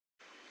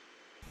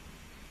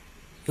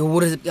Yo,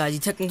 what is up, guys?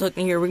 Technically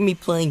here. We're gonna be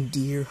playing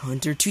Deer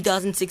Hunter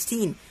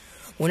 2016.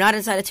 We're not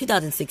inside of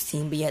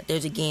 2016, but yet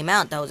there's a game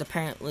out that was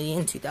apparently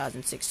in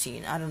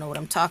 2016. I don't know what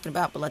I'm talking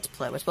about, but let's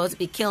play. We're supposed to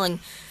be killing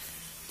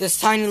this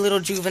tiny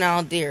little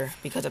juvenile deer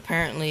because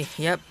apparently,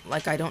 yep,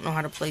 like I don't know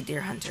how to play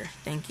Deer Hunter.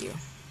 Thank you.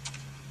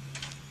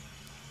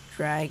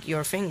 Drag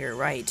your finger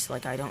right,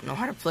 like I don't know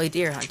how to play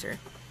Deer Hunter.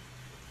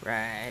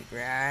 Right,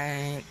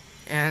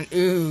 and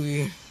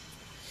ooh.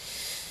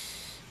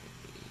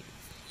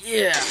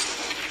 Yeah.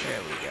 There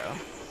we go.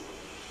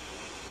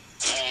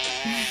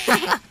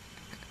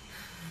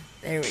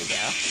 There we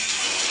go.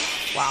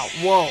 Wow.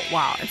 Whoa.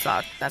 Wow. It's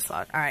loud. That's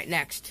loud. Alright,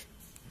 next.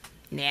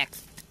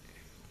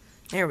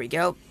 There we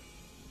go.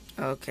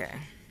 Okay.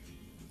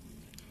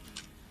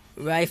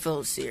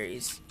 Rifle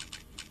series.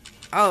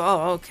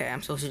 Oh, okay.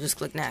 I'm supposed to just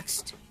click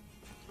next.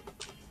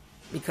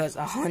 Because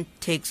a hunt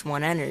takes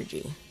 1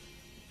 energy.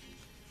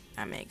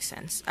 That makes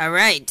sense.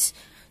 Alright.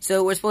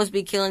 So we're supposed to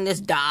be killing this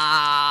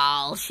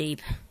DALL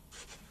sheep.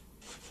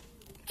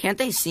 Can't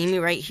they see me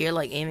right here,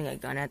 like, aiming a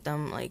gun at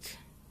them? Like,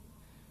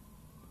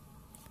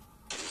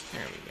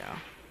 there we go.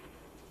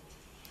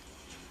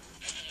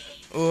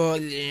 Oh,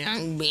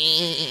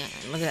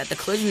 look at that. The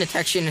collision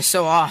detection is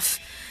so off.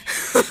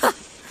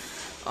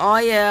 Oh,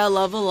 yeah,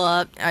 level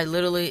up. I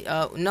literally,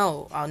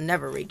 no, I'll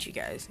never rate you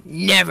guys.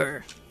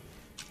 Never.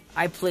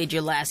 I played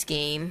your last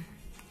game.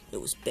 It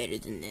was better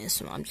than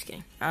this. Well, I'm just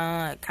kidding.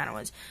 It kind of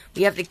was.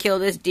 We have to kill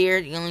this deer.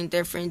 The only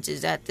difference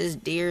is that this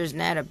deer is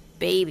not a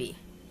baby.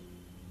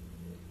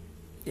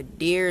 The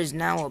deer is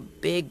now a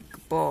big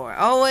boy.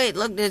 Oh, wait.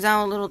 Look, there's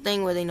now a little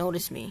thing where they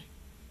notice me.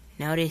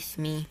 Notice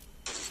me.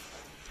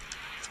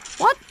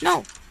 What?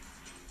 No.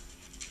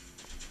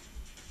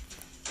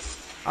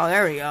 Oh,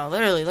 there we go.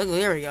 Literally, look,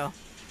 there we go.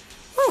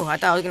 Whew, I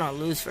thought I was going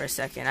to lose for a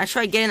second. I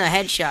tried getting a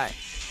headshot.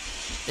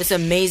 This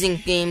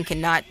amazing game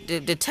cannot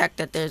detect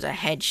that there's a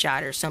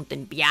headshot or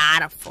something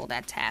beautiful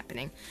that's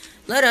happening.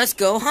 Let us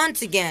go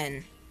hunt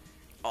again.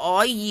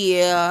 Oh,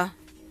 yeah.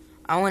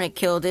 I want to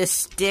kill this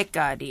stick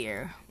out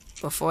here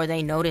before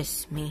they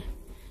notice me.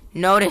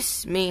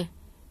 Notice me.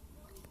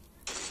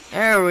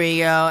 There we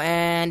go.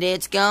 And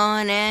it's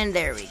gone. And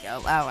there we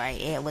go.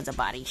 Alright, it was a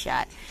body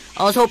shot.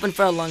 I was hoping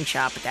for a lung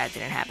shot, but that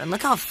didn't happen.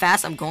 Look how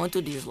fast I'm going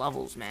through these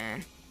levels,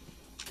 man.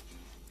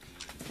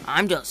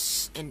 I'm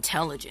just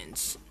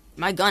intelligence.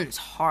 My gun is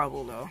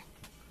horrible, though.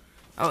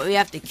 Oh, we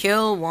have to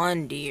kill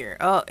 1 deer.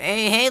 Oh,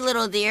 hey,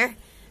 little deer.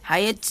 How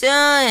you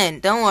doing?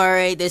 Don't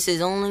worry. This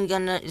is only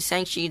gonna,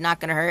 essentially not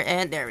gonna hurt.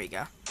 And there we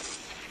go.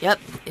 Yep,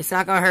 it's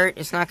not gonna hurt.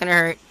 It's not gonna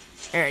hurt.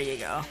 There you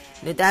go.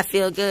 Did that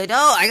feel good?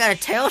 Oh, I got a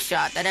tail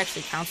shot. That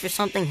actually counts for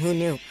something. Who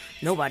knew?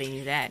 Nobody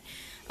knew that.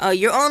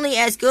 You're only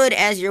as good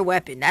as your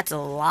weapon. That's a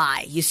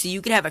lie. You see,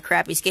 you could have a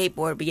crappy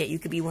skateboard, but yet you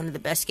could be one of the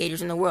best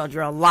skaters in the world.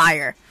 You're a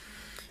liar.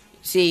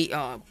 See,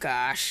 oh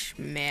gosh,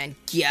 man,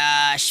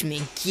 gosh.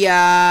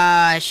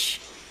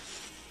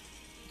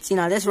 See,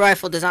 now this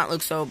rifle does not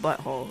look so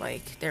butthole,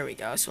 like, there we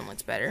go, this one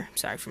looks better.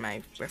 Sorry for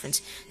my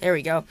reference. There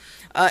we go.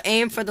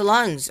 Aim for the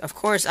lungs. Of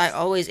course, I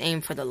always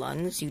aim for the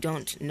lungs. You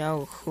don't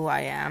know who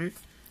I am.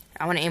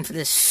 I want to aim for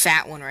this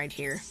fat one right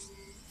here.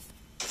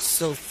 It's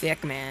so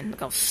thick, man.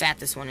 Look how fat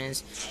this one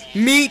is.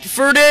 Meat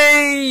for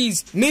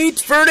days! Meat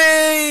for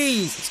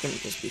days! It's gonna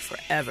just be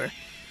forever.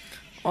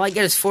 All I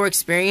get is 4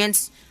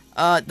 experience.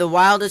 The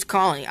wild is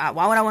calling.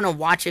 Why would I want to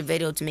watch a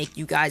video to make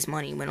you guys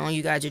money when all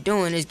you guys are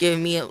doing is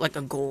giving me like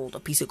a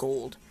piece of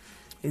gold?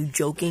 Are you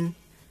joking?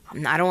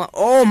 I don't want.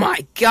 Oh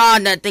my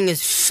god, that thing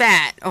is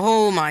fat.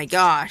 Oh my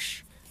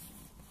gosh.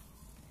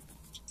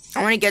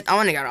 I want to get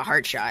a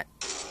heart shot.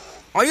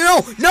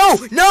 Oh,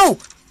 no!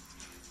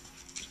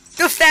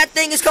 The fat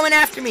thing is coming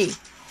after me.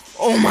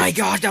 Oh my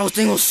god, that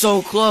thing was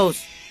so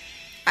close.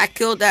 I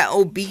killed that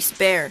obese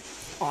bear.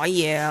 Oh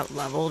yeah,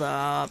 leveled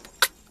up.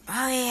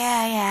 Oh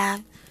yeah.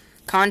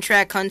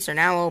 Contract hunts are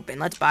now open.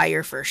 Let's buy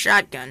your first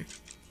shotgun.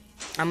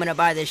 I'm gonna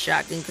buy this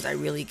shotgun because I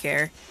really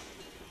care.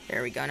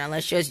 There we go. Now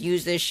let's just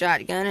use this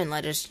shotgun and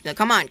let us...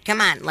 Come on.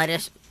 Let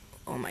us...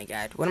 Oh my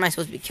god. What am I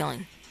supposed to be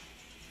killing?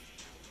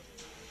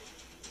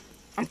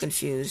 I'm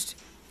confused.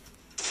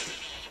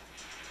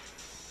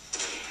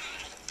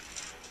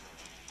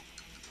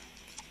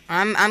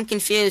 I'm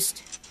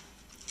confused.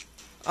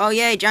 Oh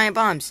yay, giant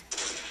bombs.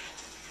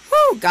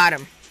 Woo! Got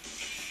him.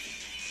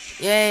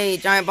 Yay,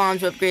 giant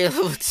bombs upgrade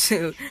level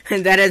 2.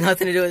 And that has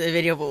nothing to do with the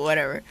video, but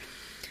whatever.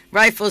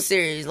 Rifle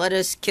series. Let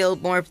us kill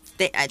more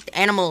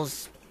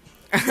animals.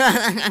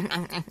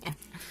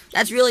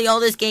 That's really all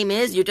this game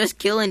is? You're just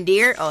killing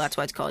deer? Oh, that's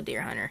why it's called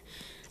Deer Hunter.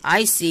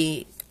 I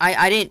see.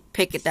 I didn't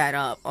pick that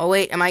up. Oh,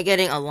 wait. Am I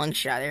getting a lung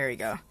shot? There we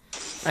go.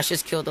 Let's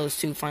just kill those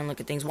 2 fine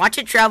looking things. Watch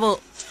it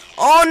travel.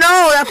 Oh,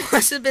 no! That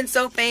must have been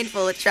so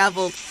painful. It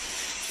traveled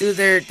through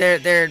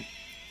their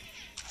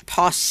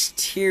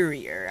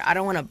posterior. I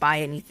don't want to buy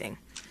anything.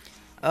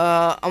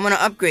 I want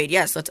to upgrade.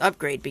 Yes, let's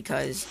upgrade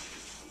because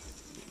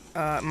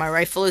my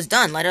rifle is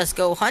done. Let us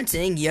go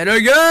hunting yet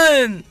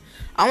again.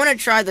 I want to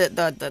try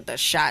the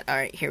shot. All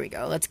right, here we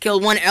go. Let's kill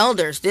 1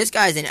 elder. This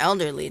guy's an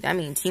elderly. That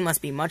means he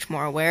must be much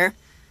more aware.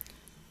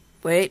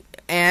 Wait,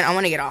 and I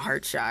want to get a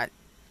heart shot.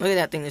 Look at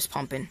that thing that's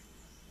pumping.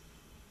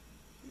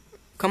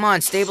 Come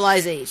on,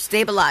 stabilize Age.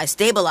 Stabilize.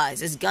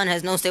 This gun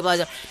has no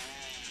stabilizer.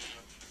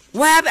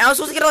 What happened? I was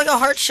supposed to get like a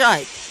heart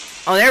shot.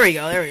 Oh, there we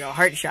go.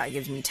 Heart shot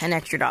gives me $10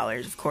 extra.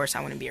 Of course,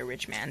 I want to be a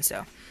rich man,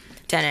 so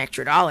 $10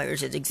 extra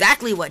is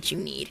exactly what you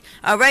need.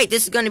 Alright,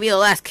 this is going to be the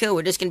last kill.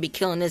 We're just going to be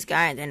killing this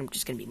guy, and then I'm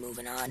just going to be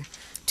moving on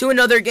to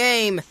another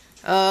game.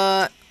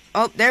 Oh,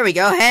 there we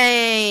go.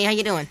 Hey, how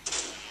you doing?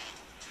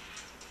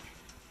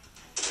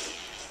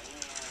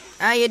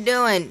 How you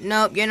doing?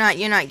 Nope, you're not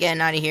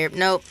getting out of here.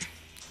 Nope.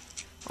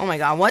 Oh my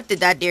god, what did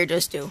that deer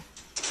just do?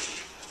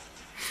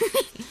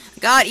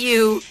 Got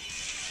you.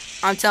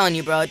 I'm telling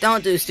you, bro,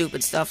 don't do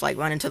stupid stuff like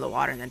run into the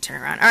water and then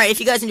turn around. Alright, if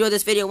you guys enjoyed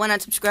this video, why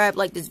not subscribe,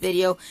 like this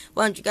video?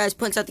 Why don't you guys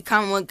put inside the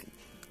comment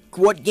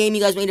what game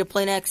you guys want me to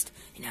play next?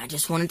 And I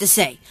just wanted to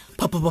say,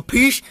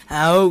 peace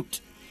out.